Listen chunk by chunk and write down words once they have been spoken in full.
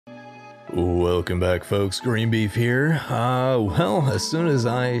Welcome back, folks. Greenbeef here. Well, as soon as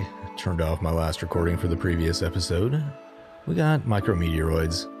I turned off my last recording for the previous episode, we got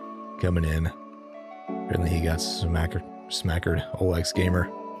micrometeoroids coming in. Apparently he got smackered. Olex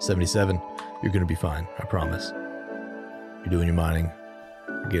Gamer 77. You're gonna be fine, I promise. You're doing your mining.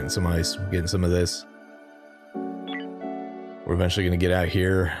 You're getting some ice. We're getting some of this. We're eventually gonna get out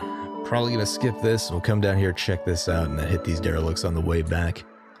here. Probably gonna skip this. We'll come down here, check this out, and then hit these derelicts on the way back.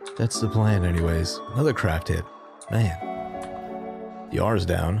 That's the plan anyways. Another craft hit. Man. The R's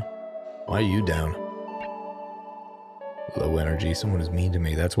down. Why are you down? Low energy. Someone is mean to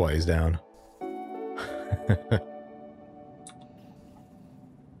me. That's why he's down. Gotta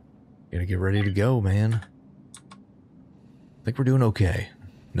get ready to go, man. I think we're doing okay.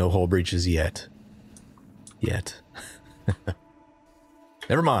 No hull breaches yet.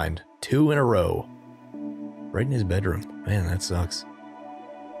 Never mind. 2 in a row. Right in his bedroom. Man, that sucks.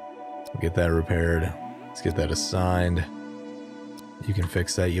 We'll get that repaired. Let's get that assigned. You can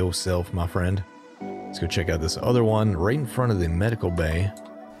fix that yourself, my friend. Let's go check out this other one right in front of the medical bay.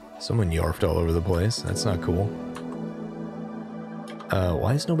 Someone yarfed all over the place. That's not cool.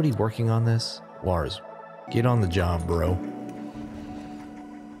 Why is nobody working on this? Lars, get on the job, bro.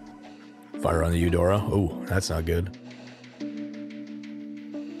 Fire on the Eudora. Oh, that's not good.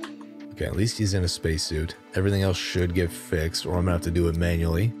 Okay, at least he's in a spacesuit. Everything else should get fixed, or I'm gonna have to do it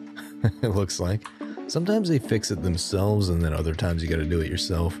manually. It looks like. Sometimes they fix it themselves, and then other times you gotta do it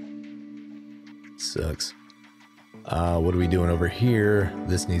yourself. Sucks. What are we doing over here?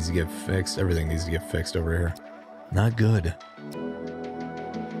 This needs to get fixed. Everything needs to get fixed over here. Not good.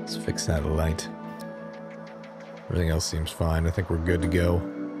 Let's fix that light. Everything else seems fine. I think we're good to go.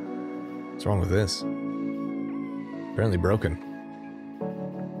 What's wrong with this? Apparently broken.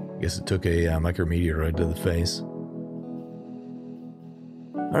 Guess it took a micrometeoroid to the face.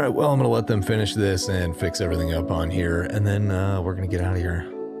 Alright, well, I'm going to let them finish this and fix everything up on here, and then we're going to get out of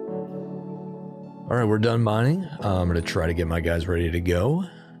here. Alright, we're done mining. I'm going to try to get my guys ready to go.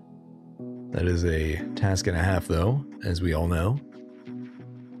 That is a task and a half, though, as we all know.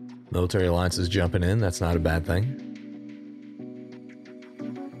 Military Alliance is jumping in. That's not a bad thing.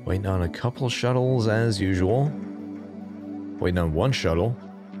 Waiting on a couple shuttles, as usual. Waiting on one shuttle.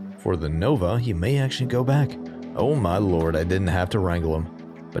 For the Nova, he may actually go back. Oh my lord, I didn't have to wrangle him.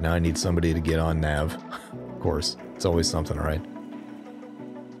 But now I need somebody to get on nav. Of course, it's always something, right?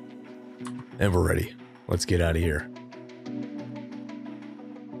 And we're ready. Let's get out of here.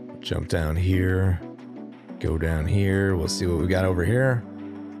 Jump down here. Go down here. We'll see what we got over here.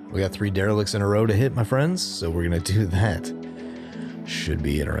 We got 3 derelicts in a row to hit, my friends. So we're going to do that. Should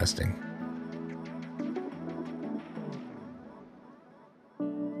be interesting.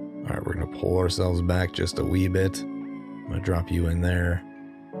 Alright, we're going to pull ourselves back just a wee bit. I'm going to drop you in there.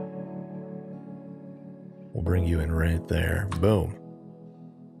 We'll bring you in right there. Boom.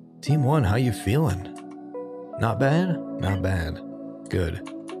 Team 1, how you feeling? Not bad? Not bad. Good.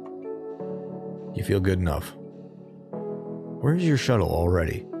 You feel good enough. Where's your shuttle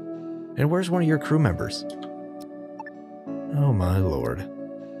already? And where's one of your crew members? Oh my lord.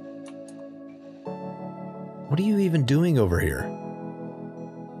 What are you even doing over here?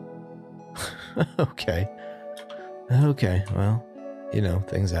 Okay. Okay, well, you know,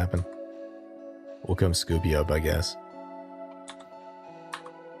 things happen. We'll come scoop you up, I guess.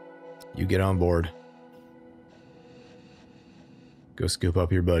 You get on board. Go scoop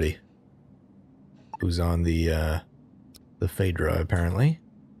up your buddy. Who's on the Phaedra, apparently.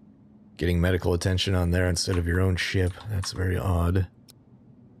 Getting medical attention on there instead of your own ship. That's very odd.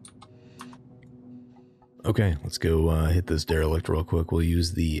 Okay, let's go hit this derelict real quick. We'll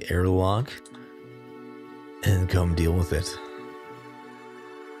use the airlock and come deal with it.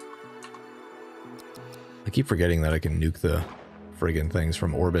 I keep forgetting that I can nuke the friggin' things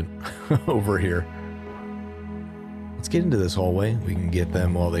from orbit over here. Let's get into this hallway. We can get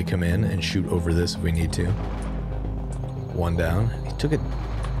them while they come in and shoot over this if we need to. One down. He took it.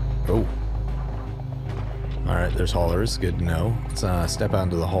 Oh. Alright, there's haulers. Good to know. Let's step out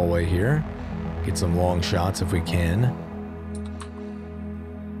into the hallway here. Get some long shots if we can.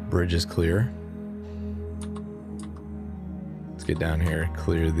 Bridge is clear. Let's get down here,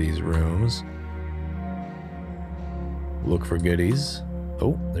 clear these rooms. Look for goodies.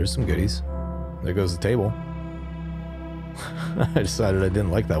 Oh, there's some goodies. There goes the table. I decided I didn't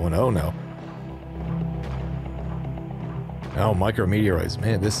like that one. Oh no. Oh, micrometeoroids.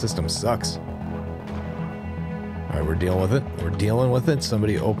 Man, this system sucks. Alright, we're dealing with it. We're dealing with it.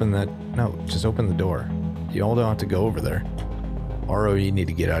 Somebody open that. No, just open the door. You all don't have to go over there. RO, you need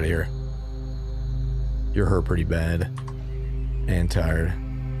to get out of here. You're hurt pretty bad. And tired.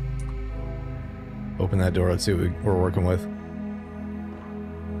 Open that door. Let's see what we're working with.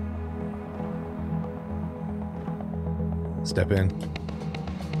 Step in.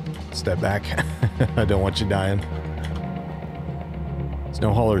 Step back. I don't want you dying. There's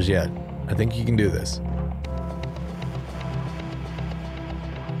no haulers yet. I think you can do this.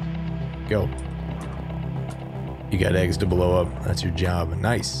 Go. You got eggs to blow up. That's your job.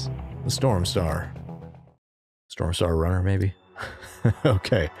 Nice. The Storm Star. Storm Star runner, maybe?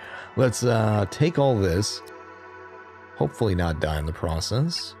 Okay. Let's take all this. Hopefully not die in the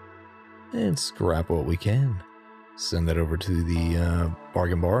process. And scrap what we can. Send that over to the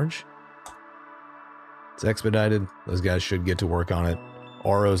bargain barge. It's expedited. Those guys should get to work on it.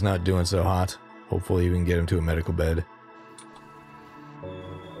 Auro's not doing so hot. Hopefully we can get him to a medical bed.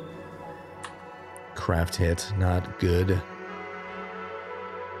 Craft hit, not good.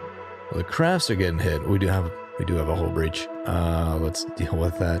 Well, the crafts are getting hit. We do have a hull breach. Let's deal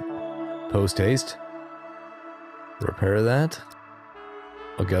with that. Post haste. Repair that.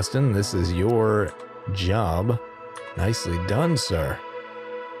 Augustin, this is your job. Nicely done, sir.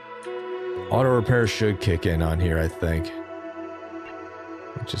 Auto repair should kick in on here, I think.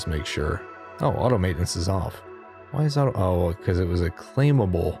 Let's just make sure. Oh, auto maintenance is off. Why is auto? Oh, because it was a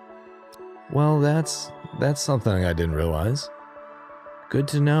claimable. Well, that's something I didn't realize. Good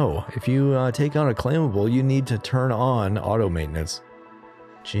to know. If you take on a claimable, you need to turn on auto maintenance.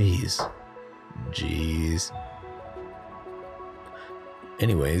 Jeez.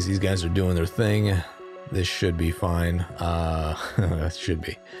 Anyways, these guys are doing their thing. This should be fine. Should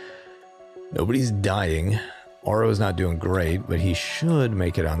be. Nobody's dying. Auro's not doing great, but he should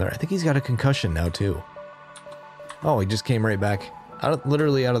make it on there. I think he's got a concussion now, too. Oh, he just came right back.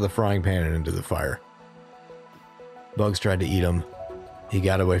 Literally out of the frying pan and into the fire. Bugs tried to eat him. He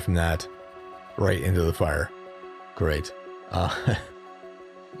got away from that. Right into the fire. Great.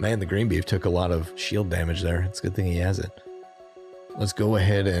 Man, the Greenbeef took a lot of shield damage there. It's a good thing he has it. Let's go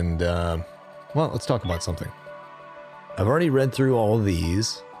ahead and, well, let's talk about something. I've already read through all of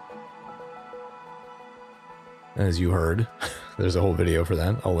these. As you heard, there's a whole video for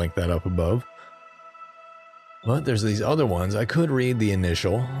that. I'll link that up above. But there's these other ones. I could read the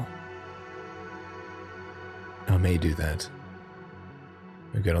initial. I may do that.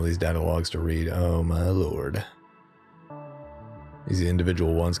 We've got all these data logs to read. Oh my lord. These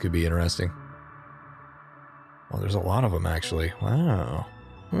individual ones could be interesting. Well, there's a lot of them actually. Wow.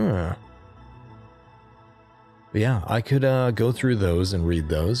 Huh. But yeah, I could go through those and read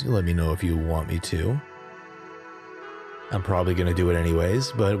those. You let me know if you want me to. I'm probably going to do it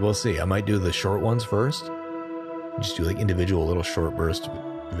anyways, but we'll see. I might do the short ones first. Just do like individual little short burst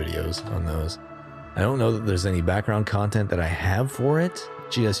videos on those. I don't know that there's any background content that I have for it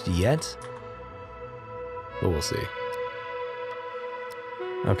just yet, but we'll see.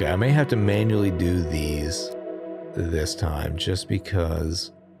 Okay, I may have to manually do these this time just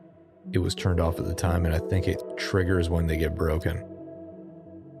because it was turned off at the time and I think it triggers when they get broken.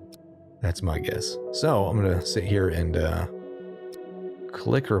 That's my guess. So I'm going to sit here and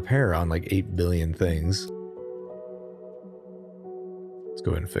click repair on like 8 billion things. Let's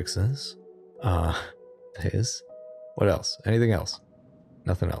go ahead and fix this. This. What else? Anything else?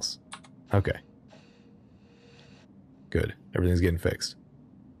 Nothing else. Okay. Good. Everything's getting fixed.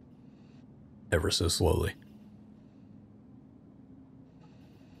 Ever so slowly.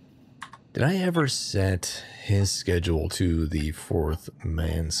 Did I ever set his schedule to the 4th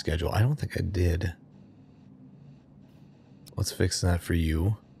man schedule? I don't think I did. Let's fix that for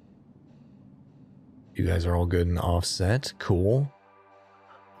you. You guys are all good and offset. Cool.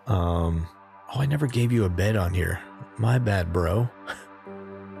 Oh, I never gave you a bed on here. My bad, bro.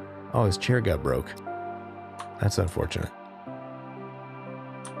 Oh, his chair got broke. That's unfortunate.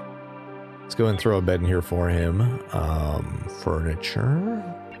 Let's go ahead and throw a bed in here for him. Furniture.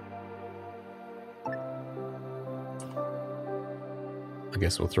 I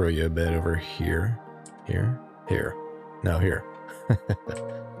guess we'll throw you a bed over here. Here? Here. No, here.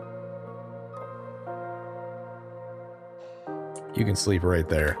 You can sleep right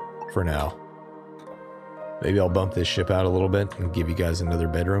there for now. Maybe I'll bump this ship out a little bit and give you guys another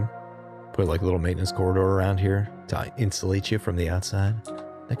bedroom. Put like a little maintenance corridor around here to insulate you from the outside.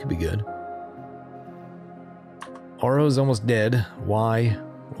 That could be good. Auro's almost dead. Why?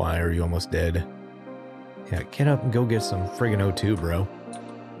 Why are you almost dead? Yeah, get up and go get some friggin' O2, bro.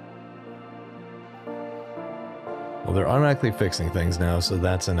 Well, they're automatically fixing things now, so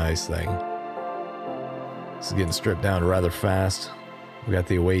that's a nice thing. This is getting stripped down rather fast. We got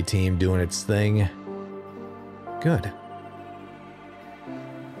the away team doing its thing. Good.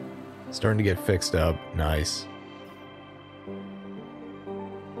 Starting to get fixed up. Nice.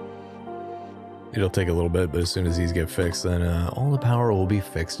 It'll take a little bit, but as soon as these get fixed, then all the power will be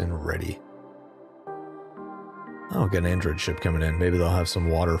fixed and ready. Oh, got an android ship coming in. Maybe they'll have some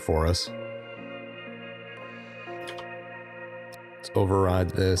water for us. Let's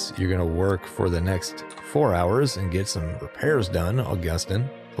override this. You're going to work for the next 4 hours and get some repairs done, Augustin,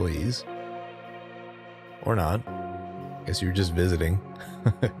 please. Or not. Guess you're just visiting.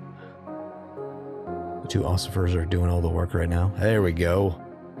 The two ossifers are doing all the work right now. There we go.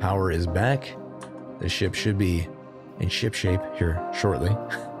 Power is back. The ship should be in ship shape here shortly.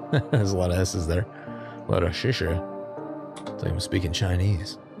 There's a lot of S's there. A lot of shisha. It's like I'm speaking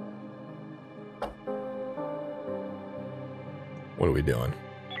Chinese. What are we doing?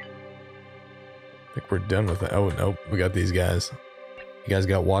 I think we're done with it. Oh, nope. We got these guys. You guys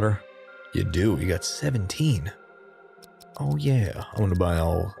got water? You do. You got 17. Oh, yeah. I'm going to buy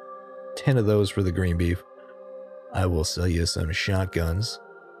all 10 of those for the Greenbeef. I will sell you some shotguns.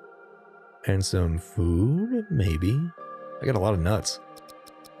 And some food, maybe. I got a lot of nuts.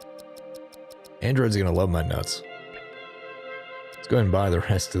 Android's going to love my nuts. Let's go ahead and buy the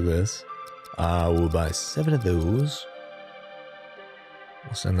rest of this. We'll buy 7 of those.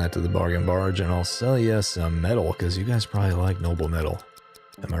 We'll send that to the bargain barge, and I'll sell you some metal, because you guys probably like noble metal.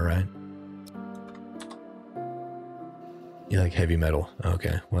 Am I right? You like heavy metal.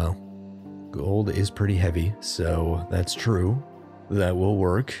 Okay, well, gold is pretty heavy, so that's true. That will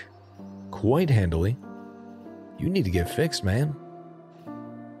work quite handily. You need to get fixed, man.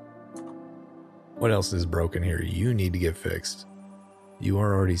 What else is broken here? You need to get fixed. You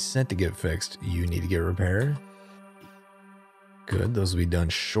are already sent to get fixed. You need to get repaired. Good, those will be done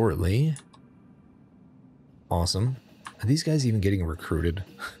shortly. Awesome. Are these guys even getting recruited?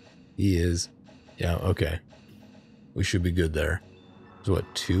 He is. Yeah, okay. We should be good there. So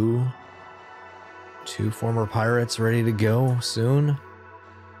what, two former pirates ready to go soon?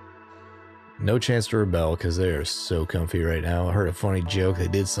 No chance to rebel because they are so comfy right now. I heard a funny joke. They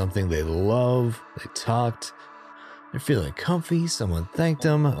did something they love. They talked. They're feeling comfy. Someone thanked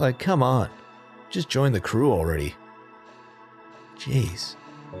them. Like, come on. Just join the crew already. Jeez.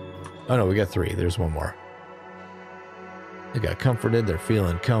 Oh no, we got 3. There's one more. They got comforted. They're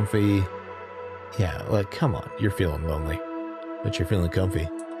feeling comfy. Yeah, like, come on. You're feeling lonely. But you're feeling comfy.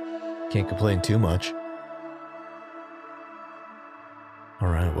 Can't complain too much.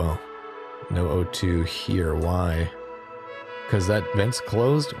 Alright, well. No O2 here. Why? Because that vent's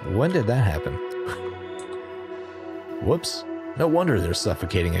closed? When did that happen? Whoops. No wonder they're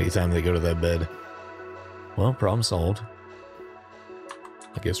suffocating anytime they go to that bed. Well, problem solved.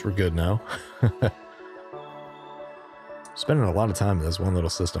 I guess we're good now. Spending a lot of time in this one little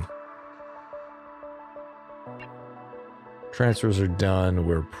system. Transfers are done.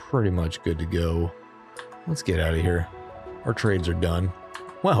 We're pretty much good to go. Let's get out of here. Our trades are done.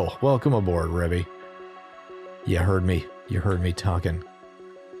 Well, welcome aboard, Revy. You heard me. You heard me talking.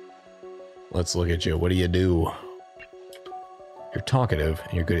 Let's look at you. What do you do? You're talkative,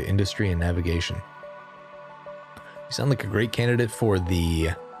 and you're good at industry and navigation. You sound like a great candidate for the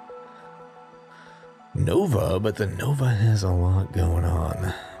Nova, but the Nova has a lot going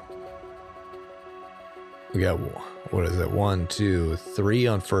on. We got, what is it, 1, 2, 3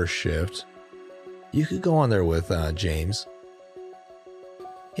 on first shift. You could go on there with James.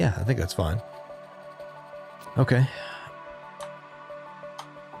 Yeah, I think that's fine. Okay.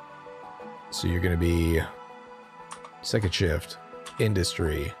 So you're going to be second shift,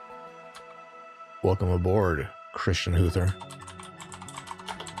 industry. Welcome aboard, Christian Huther.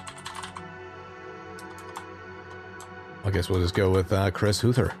 I guess we'll just go with Chris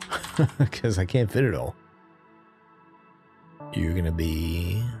Huther, because I can't fit it all. You're going to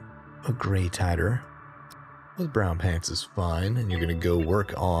be a gray tighter. With brown pants is fine, and you're going to go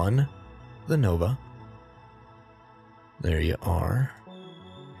work on the Nova. There you are.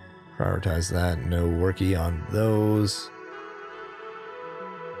 Prioritize that. No worky on those.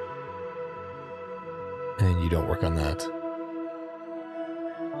 And you don't work on that.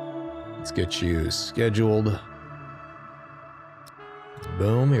 Let's get you scheduled.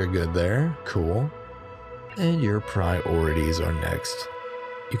 Boom, you're good there. Cool. And your priorities are next.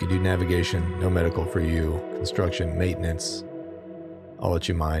 You can do navigation, no medical for you. Construction, maintenance. I'll let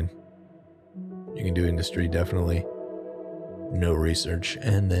you mine. You can do industry, definitely. No research,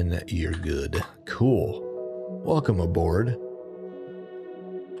 and then you're good. Cool. Welcome aboard.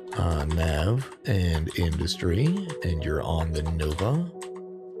 Nav and industry, and you're on the Nova.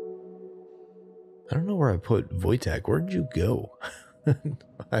 I don't know where I put Wojtek. Where did you go?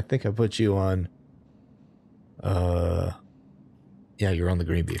 I think I put you on... Yeah, you're on the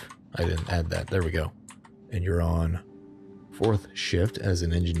Greenbeef. I didn't add that. There we go. And you're on 4th shift as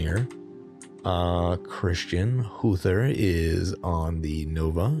an engineer. Christian Huther is on the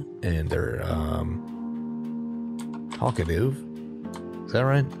Nova, and they're talkative. Is that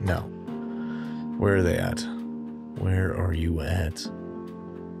right? No. Where are they at? Where are you at?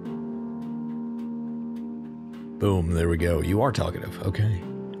 Boom, there we go. You are talkative. Okay.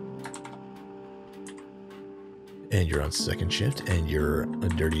 And you're on second shift, and you're a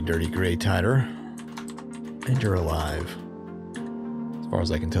dirty, dirty gray titer. And you're alive. As far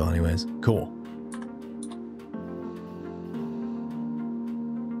as I can tell anyways. Cool.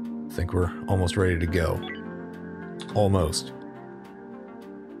 I think we're almost ready to go. Almost.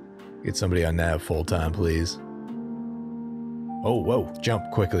 Get somebody on nav full time, please. Oh, whoa.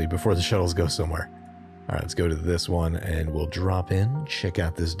 Jump quickly before the shuttles go somewhere. Alright, let's go to this one, and we'll drop in, check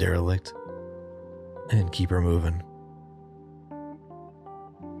out this derelict, and keep her moving.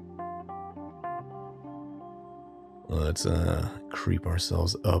 Let's creep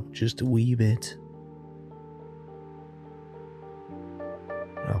ourselves up just a wee bit.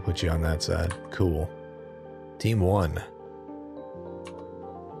 I'll put you on that side. Cool. Team 1.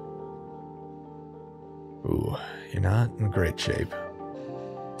 Ooh, you're not in great shape.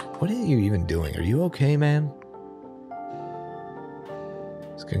 What are you even doing? Are you okay, man?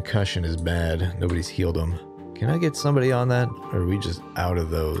 This concussion is bad. Nobody's healed him. Can I get somebody on that? Or are we just out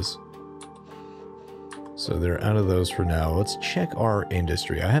of those? So they're out of those for now. Let's check our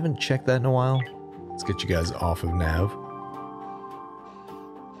industry. I haven't checked that in a while. Let's get you guys off of nav.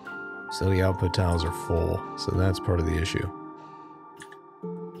 So the output tiles are full. So that's part of the issue.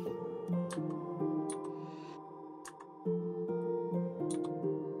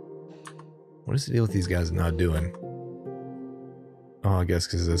 What is the deal with these guys not doing? Oh, I guess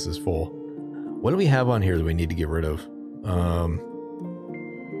because this is full. What do we have on here that we need to get rid of?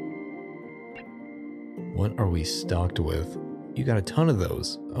 What are we stocked with? You got a ton of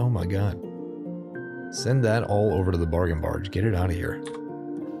those. Oh my god. Send that all over to the bargain barge. Get it out of here.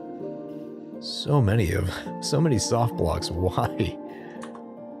 So many soft blocks. Why?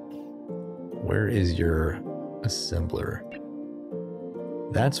 Where is your assembler?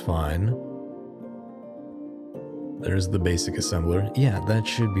 That's fine. There's the basic assembler. Yeah, that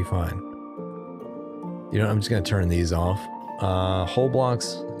should be fine. You know, I'm just going to turn these off. Whole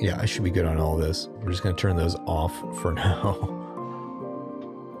blocks. Yeah, I should be good on all this. We're just going to turn those off for now.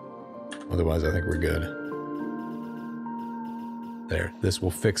 Otherwise, I think we're good. There. This will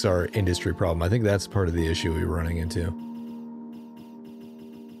fix our industry problem. I think that's part of the issue we were running into.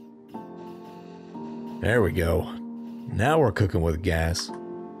 There we go. Now we're cooking with gas.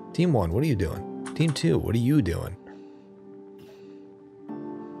 Team 1, what are you doing? Team 2, what are you doing?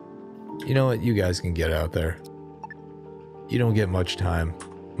 You know what? You guys can get out there. You don't get much time.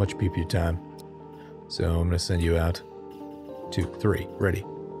 Much PP time. So I'm going to send you out. 2, 3, ready.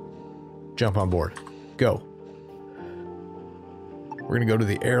 Jump on board. Go. We're going to go to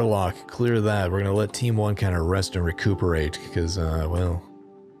the airlock, clear that. We're going to let Team 1 kind of rest and recuperate because, well,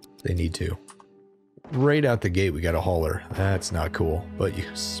 they need to. Right out the gate, we got a hauler. That's not cool, but you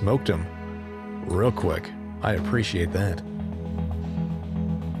smoked him real quick. I appreciate that.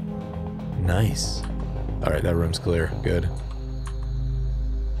 Nice. All right, that room's clear. Good.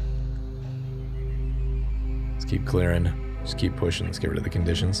 Let's keep clearing. Just keep pushing. Let's get rid of the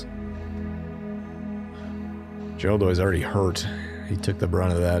conditions. Geraldo's already hurt. He took the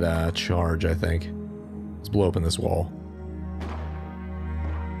brunt of that charge, I think. Let's blow open this wall.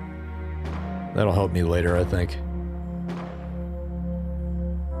 That'll help me later, I think.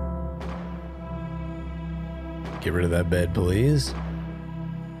 Get rid of that bed, please.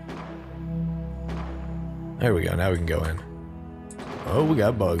 There we go, now we can go in. Oh, we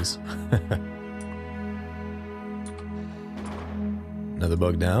got bugs. Another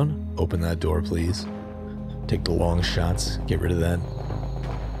bug down. Open that door, please. Take the long shots. Get rid of that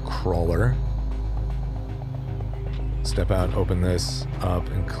crawler. Step out, open this up,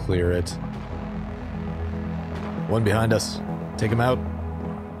 and clear it. One behind us. Take him out.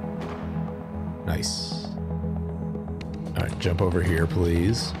 Nice. Alright, jump over here,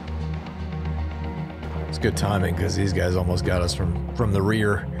 please. It's good timing, because these guys almost got us from the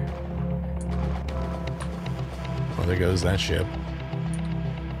rear. Oh, there goes that ship.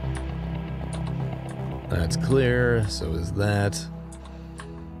 That's clear, so is that.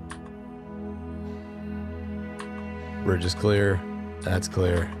 Bridge is clear. That's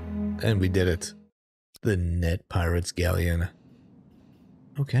clear. And we did it. The Net Pirates Galleon.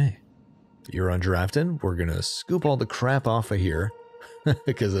 Okay. You're undrafted. We're gonna scoop all the crap off of here.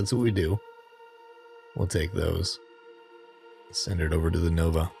 Because that's what we do. We'll take those. Send it over to the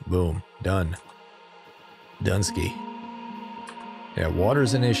Nova. Boom. Done. Dunsky. Yeah,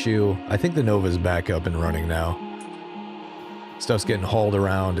 water's an issue. I think the Nova's back up and running now. Stuff's getting hauled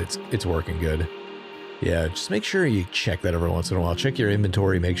around. It's working good. Yeah, just make sure you check that every once in a while. Check your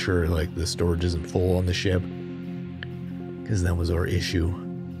inventory, make sure like the storage isn't full on the ship. Because that was our issue.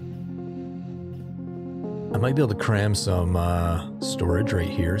 I might be able to cram some storage right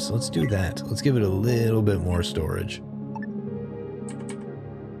here, so let's do that. Let's give it a little bit more storage.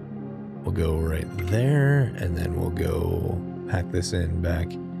 We'll go right there, and then we'll go pack this in back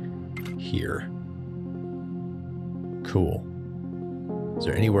here. Cool. Is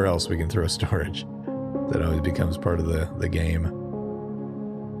there anywhere else we can throw storage? That always becomes part of the game.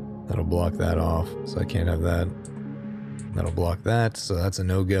 That'll block that off, so I can't have that. That'll block that, so that's a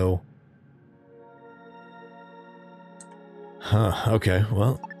no-go. Huh, okay,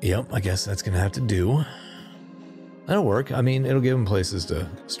 well, yep, I guess that's gonna have to do. That'll work. I mean, it'll give them places to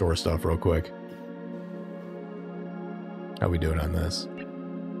store stuff real quick. How we doing on this?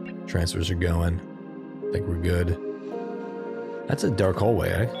 Transfers are going. I think we're good. That's a dark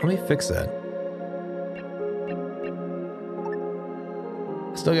hallway. Let me fix that.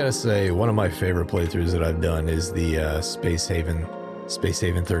 Still gotta say, one of my favorite playthroughs that I've done is the Space Haven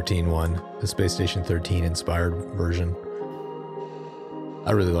 13 one, the Space Station 13 inspired version.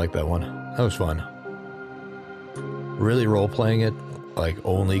 I really like that one. That was fun. Really role-playing it, like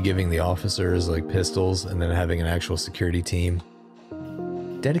only giving the officers like pistols and then having an actual security team.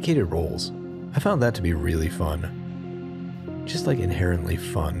 Dedicated roles. I found that to be really fun. Just like inherently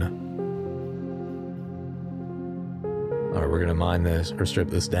fun. Alright, we're gonna mine this, or strip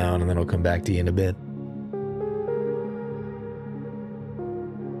this down, and then I'll come back to you in a bit.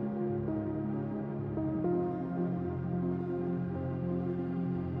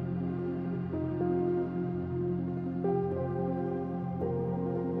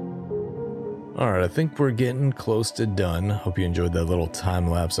 Alright, I think we're getting close to done. Hope you enjoyed that little time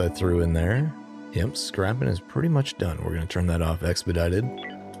lapse I threw in there. Yep, scrapping is pretty much done. We're gonna turn that off expedited.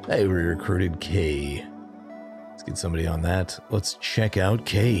 Hey, we recruited K. Let's get somebody on that. Let's check out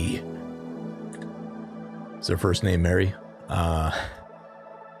K. Is her first name Mary?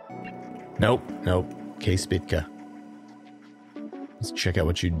 Nope. K Spitka. Let's check out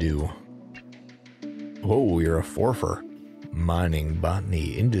what you do. Whoa, you're a forfer. Mining,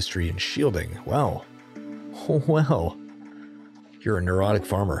 botany, industry, and shielding. Wow. Oh, well. You're a neurotic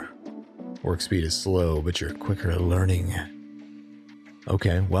farmer. Work speed is slow, but you're quicker at learning.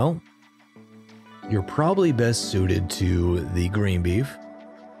 Okay, well, you're probably best suited to the Greenbeef.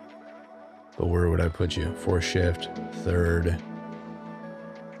 But where would I put you? Fourth shift, third.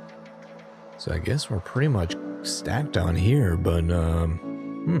 So I guess we're pretty much stacked on here, but,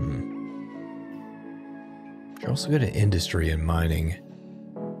 You're also good at industry and mining.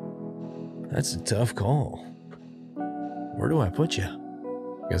 That's a tough call. Where do I put you?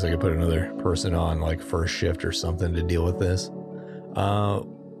 Guess I could put another person on like first shift or something to deal with this.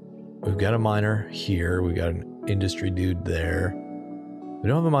 We've got a miner here. We got an industry dude there. We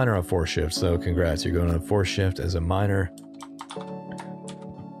don't have a miner on fourth shift, so congrats. You're going on fourth shift as a miner.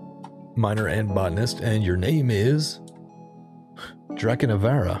 Miner and botanist, and your name is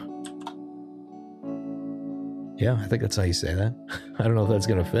Drakenavara. Yeah, I think that's how you say that. I don't know if that's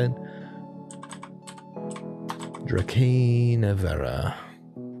gonna fit. Drakenavara.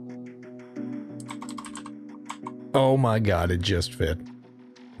 Oh my god, it just fit.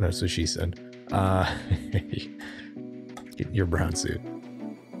 That's what she said. Get your brown suit.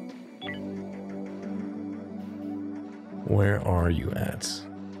 Where are you at?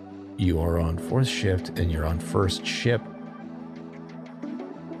 You are on fourth shift and you're on first ship.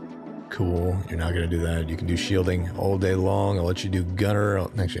 Cool. You're not going to do that. You can do shielding all day long. I'll let you do gunner.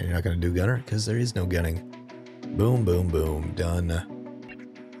 Actually, you're not going to do gunner because there is no gunning. Boom, boom, boom. Done.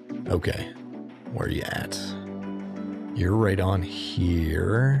 Okay. Where are you at? You're right on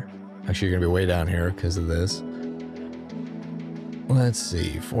here. Actually, you're going to be way down here because of this. Let's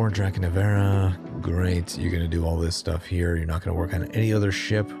see. For Drakenavara. Great. You're going to do all this stuff here. You're not going to work on any other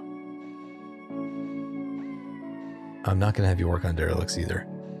ship. I'm not going to have you work on derelicts either.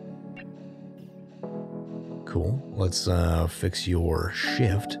 Cool. Let's fix your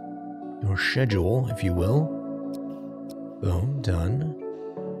shift, your schedule, if you will. Boom, done.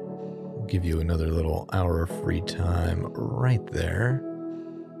 We'll give you another little hour of free time right there.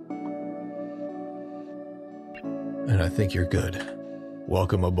 And I think you're good.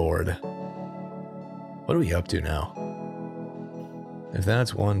 Welcome aboard. What are we up to now? If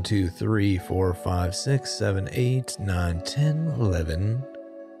that's 1, 2, 3, 4, 5, 6, 7, 8, 9, 10, 11,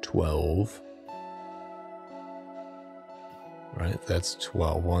 12... Right, that's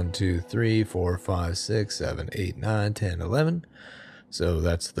 12. 1, 2, 3, 4, 5, 6, 7, 8, 9, 10, 11. So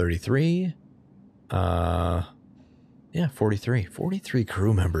that's 33. Yeah, 43. 43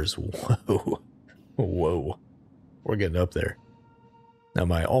 crew members. Whoa. Whoa. We're getting up there. Now,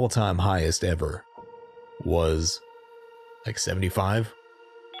 my all-time highest ever was like 75.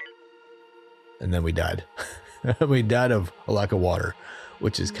 And then we died. We died of a lack of water,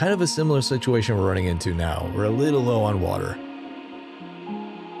 which is kind of a similar situation we're running into now. We're a little low on water.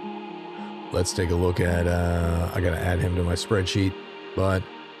 Let's take a look at, I gotta add him to my spreadsheet, but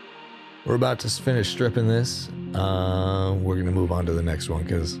we're about to finish stripping this. We're gonna move on to the next one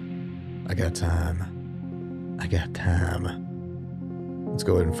because I got time. I got time. Let's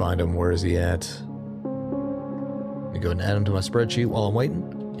go ahead and find him. Where is he at? Let me go ahead and add him to my spreadsheet while I'm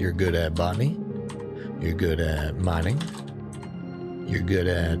waiting. You're good at botany. You're good at mining. You're good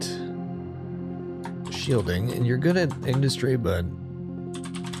at shielding, and you're good at industry, but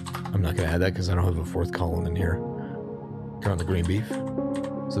I'm not going to add that because I don't have a fourth column in here. Go on the Greenbeef.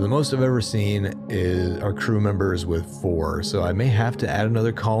 So the most I've ever seen is our crew members with 4. So I may have to add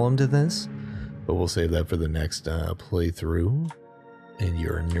another column to this, but we'll save that for the next playthrough. And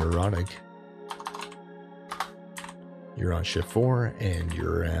you're neurotic. You're on shift 4, and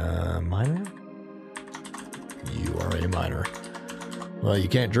you're a miner? You are a miner. Well, you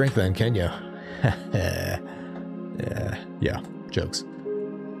can't drink then, can you? Yeah, jokes.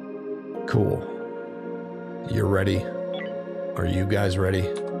 Cool. You're ready. Are you guys ready?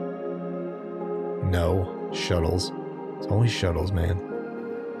 No. Shuttles. It's only shuttles, man.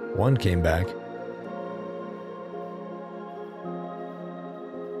 One came back.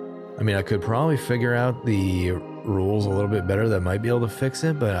 I mean, I could probably figure out the rules a little bit better that might be able to fix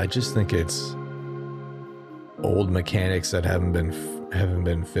it, but I just think it's old mechanics that haven't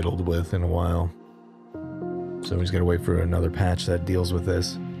been fiddled with in a while. So I'm just gonna wait for another patch that deals with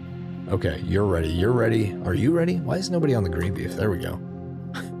this. Okay, you're ready. You're ready. Are you ready? Why is nobody on the Greenbeef? There we go.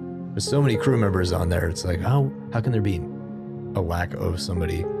 There's so many crew members on there. It's like, how can there be a lack of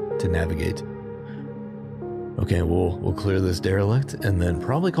somebody to navigate? Okay, we'll clear this derelict and then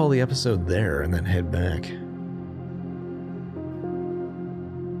probably call the episode there and then head back.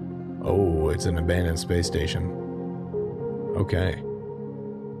 Oh, it's an abandoned space station. Okay.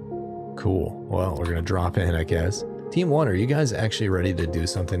 Cool. Well, we're gonna drop in, I guess. Team 1, are you guys actually ready to do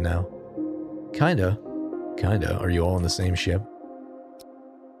something now? Kinda. Are you all on the same ship?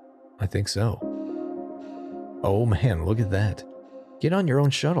 I think so. Oh man, look at that. Get on your own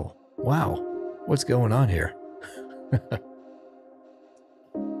shuttle. Wow. What's going on here? I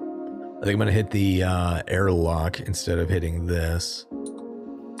think I'm gonna hit the airlock instead of hitting this.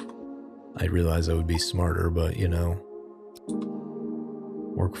 I realize I would be smarter, but you know,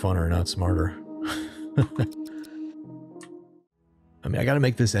 work funner, not smarter. I mean, I gotta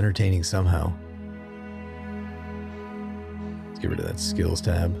make this entertaining somehow. Let's get rid of that skills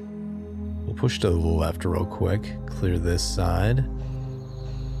tab. We'll push to the left real quick, clear this side.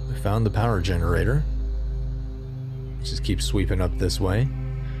 We found the power generator. Let's just keep sweeping up this way.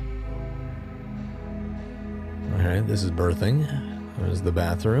 Alright, this is berthing. There's the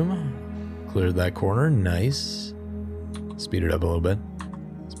bathroom. Cleared that corner, nice. Speed it up a little bit.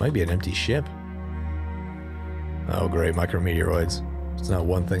 This might be an empty ship. Oh great, micrometeoroids. It's not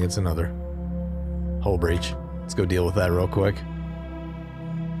one thing, it's another. Hull breach. Let's go deal with that real quick.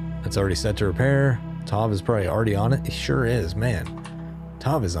 It's already set to repair. Tav is probably already on it. He sure is, man.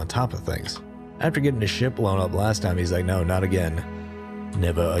 Tav is on top of things. After getting his ship blown up last time, he's like, no, not again.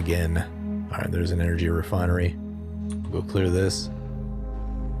 Never again. Alright, there's an energy refinery. We'll go clear this.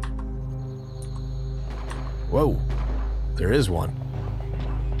 Whoa. There is one.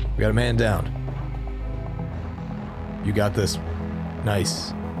 We got a man down. You got this.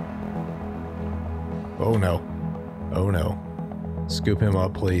 Nice. Oh no. Oh no. Scoop him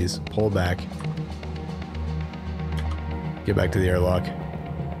up, please. Pull back. Get back to the airlock.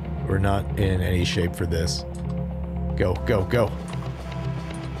 We're not in any shape for this. Go, go, go.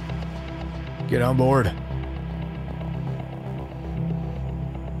 Get on board.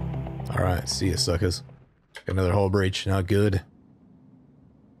 Alright, see ya, suckers. Got another hull breach. Not good.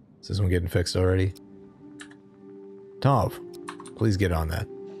 Is this one getting fixed already? Tav, please get on that.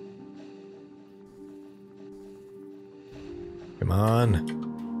 Come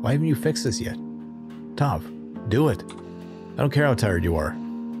on. Why haven't you fixed this yet? Tav, do it. I don't care how tired you are.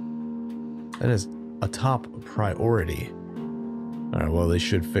 That is a top priority. Alright, well, they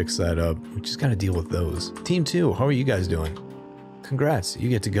should fix that up. We just gotta deal with those. Team 2, how are you guys doing? Congrats, you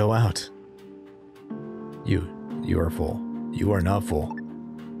get to go out. You are full. You are not full.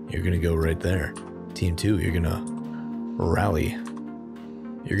 You're gonna go right there. Team 2, you're gonna rally.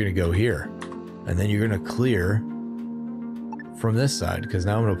 You're gonna go here. And then you're gonna clear from this side, because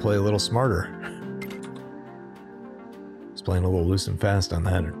now I'm going to play a little smarter. I was playing a little loose and fast on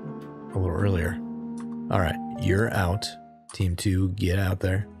that a little earlier. Alright, you're out. Team 2, get out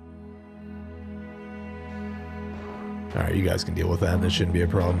there. Alright, you guys can deal with that. That shouldn't be a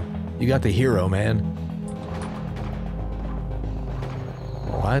problem. You got the hero, man.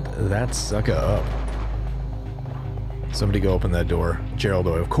 Light that sucker up. Somebody go open that door.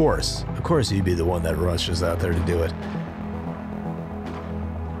 Geraldo, of course. Of course you'd be the one that rushes out there to do it.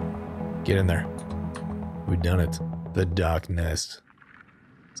 Get in there. We've done it. The darkness.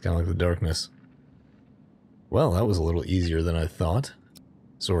 It's kind of like the darkness. Well, that was a little easier than I thought.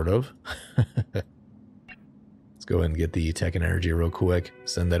 Sort of. Let's go ahead and get the tech and energy real quick.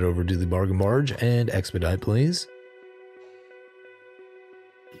 Send that over to the bargain barge and expedite, please.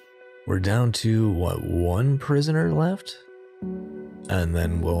 We're down to, what, 1 prisoner left? And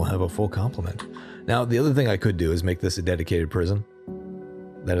then we'll have a full complement. Now, the other thing I could do is make this a dedicated prison.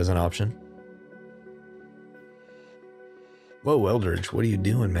 That is an option. Whoa, Eldridge, what are you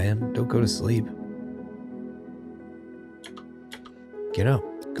doing, man? Don't go to sleep. Get up.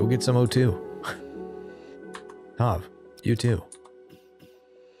 Go get some O2. Tav, you too.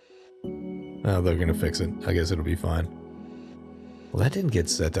 Oh, they're gonna fix it. I guess it'll be fine. Well, that didn't get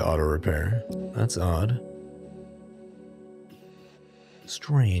set to auto repair. That's odd.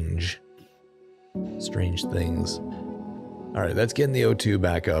 Strange. Strange things. Alright, that's getting the O2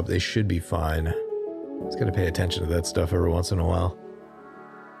 back up. They should be fine. Just gotta pay attention to that stuff every once in a while.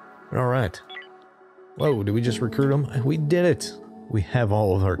 Alright. Whoa, did we just recruit them? We did it! We have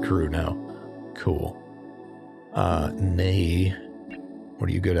all of our crew now. Cool. Nay. What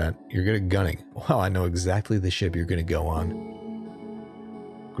are you good at? You're good at gunning. Wow, I know exactly the ship you're gonna go on.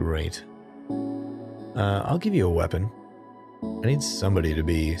 Great. I'll give you a weapon. I need somebody to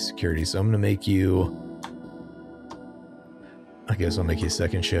be security, so I'm gonna make you... I guess I'll make you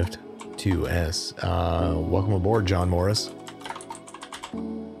second shift. 2S. Welcome aboard, John Morris.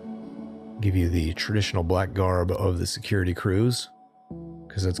 Give you the traditional black garb of the security crews,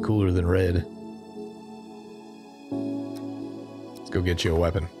 because that's cooler than red. Let's go get you a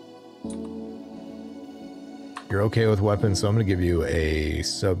weapon. You're okay with weapons, so I'm going to give you a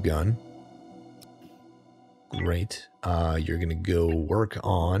sub-gun. Great. You're going to go work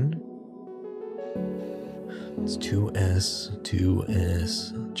on... It's 2S,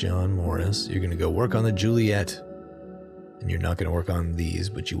 John Morris. You're going to go work on the Juliet. And you're not going to work on these,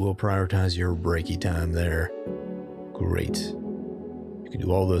 but you will prioritize your breaky time there. Great. You can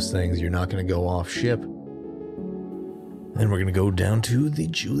do all those things. You're not going to go off ship. Then we're going to go down to the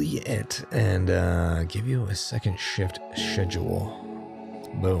Juliet and give you a second shift schedule.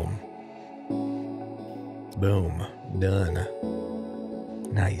 Boom. Boom. Done.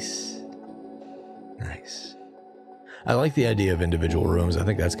 Nice. Nice. I like the idea of individual rooms. I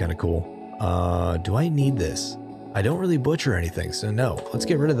think that's kind of cool. Do I need this? I don't really butcher anything, so no. Let's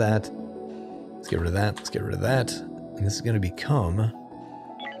get rid of that. Let's get rid of that. Let's get rid of that. And this is going to become...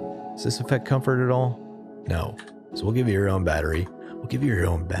 Does this affect comfort at all? No. So we'll give you your own battery. We'll give you your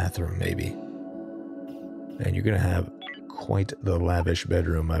own bathroom, maybe. And you're going to have quite the lavish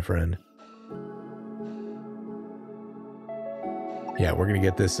bedroom, my friend. Yeah, we're going to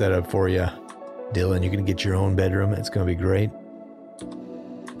get this set up for you. Dylan, you're going to get your own bedroom. It's going to be great.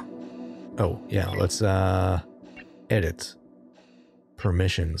 Oh, yeah, let's edit.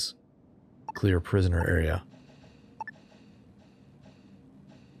 Permissions. Clear prisoner area.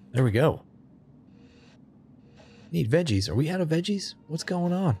 There we go. Need veggies. Are we out of veggies? What's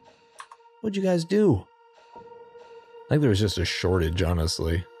going on? What'd you guys do? I think there was just a shortage,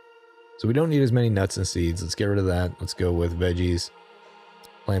 honestly. So we don't need as many nuts and seeds. Let's get rid of that. Let's go with veggies.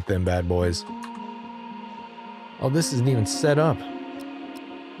 Plant them bad boys. Oh, this isn't even set up.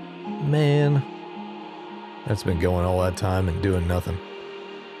 Man. That's been going all that time and doing nothing.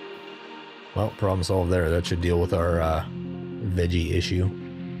 Well, problem solved there. That should deal with our veggie issue.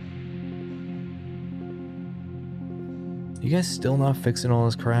 You guys still not fixing all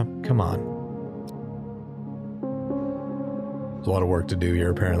this crap? Come on. There's a lot of work to do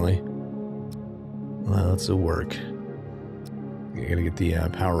here, apparently. Lots of work. You gotta get the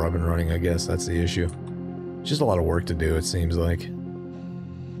power up and running, I guess. That's the issue. Just a lot of work to do, it seems like.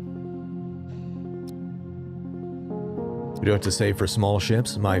 We do have to say for small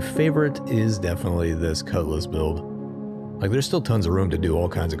ships, my favorite is definitely this Cutlass build. Like, there's still tons of room to do all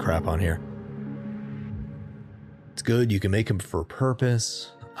kinds of crap on here. It's good, you can make them for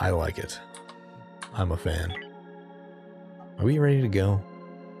purpose. I like it. I'm a fan. Are we ready to go?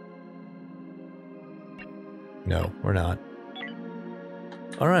 No, we're not.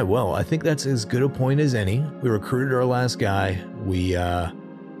 All right, well, I think that's as good a point as any. We recruited our last guy. We have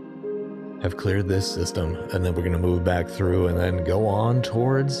cleared this system, and then we're going to move back through and then go on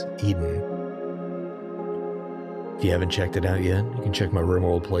towards Eden. If you haven't checked it out yet, you can check my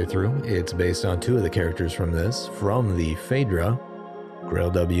RimWorld playthrough. It's based on 2 of the characters from this, from the Phaedra,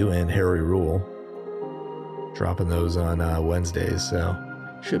 Grail W, and Harry Rule. Dropping those on Wednesdays, so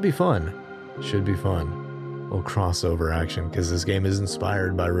should be fun. Should be fun. A little crossover action, because this game is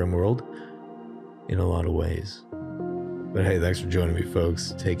inspired by RimWorld in a lot of ways. But hey, thanks for joining me,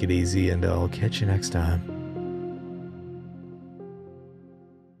 folks. Take it easy, and I'll catch you next time.